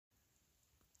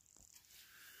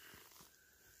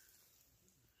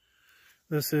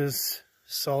This is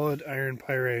solid iron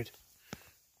pyrite.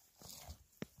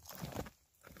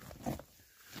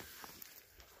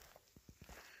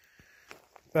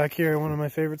 Back here, one of my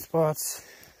favorite spots,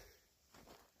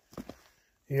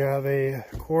 you have a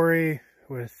quarry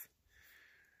with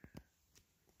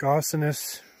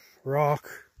Gossan rock,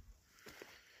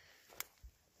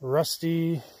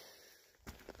 rusty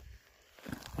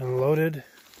and loaded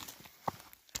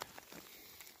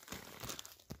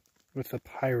with a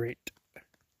pyrite.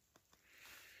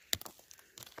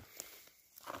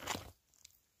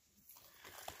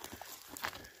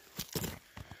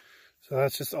 So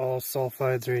that's just all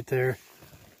sulfides right there.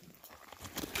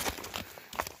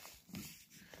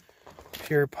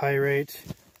 Pure pyrite.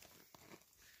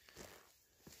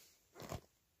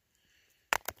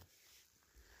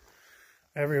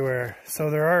 Everywhere. So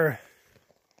there are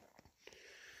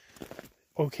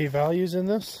okay values in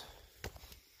this.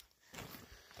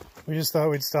 We just thought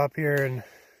we'd stop here and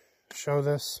show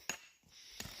this.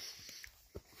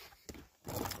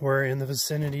 We're in the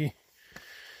vicinity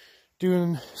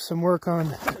doing some work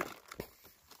on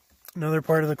another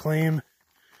part of the claim.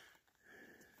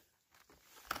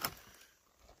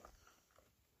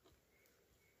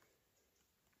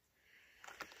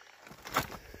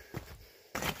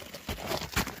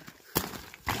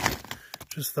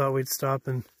 Just thought we'd stop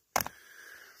and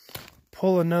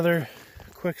pull another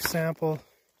quick sample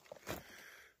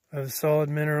of the solid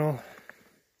mineral.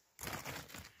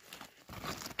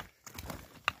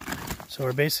 So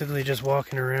we're basically just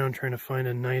walking around trying to find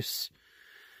a nice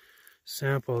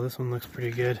sample. This one looks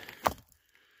pretty good.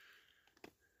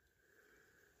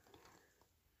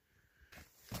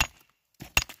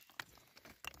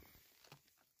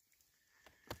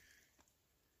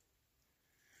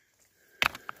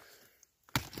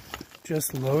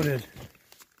 Just loaded.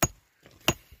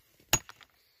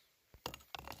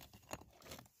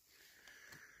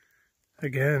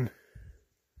 Again.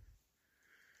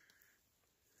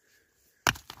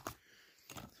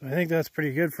 So I think that's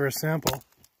pretty good for a sample.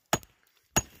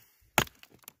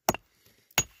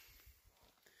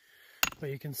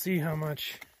 But you can see how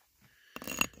much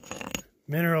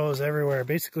mineral is everywhere.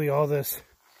 Basically all this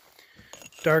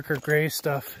darker gray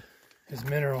stuff is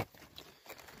mineral.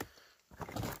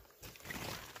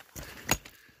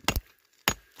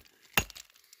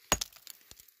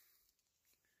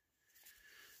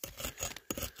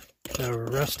 How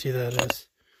rusty that is.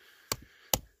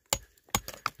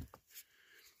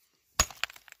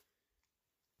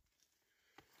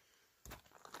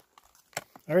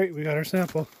 All right, we got our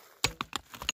sample.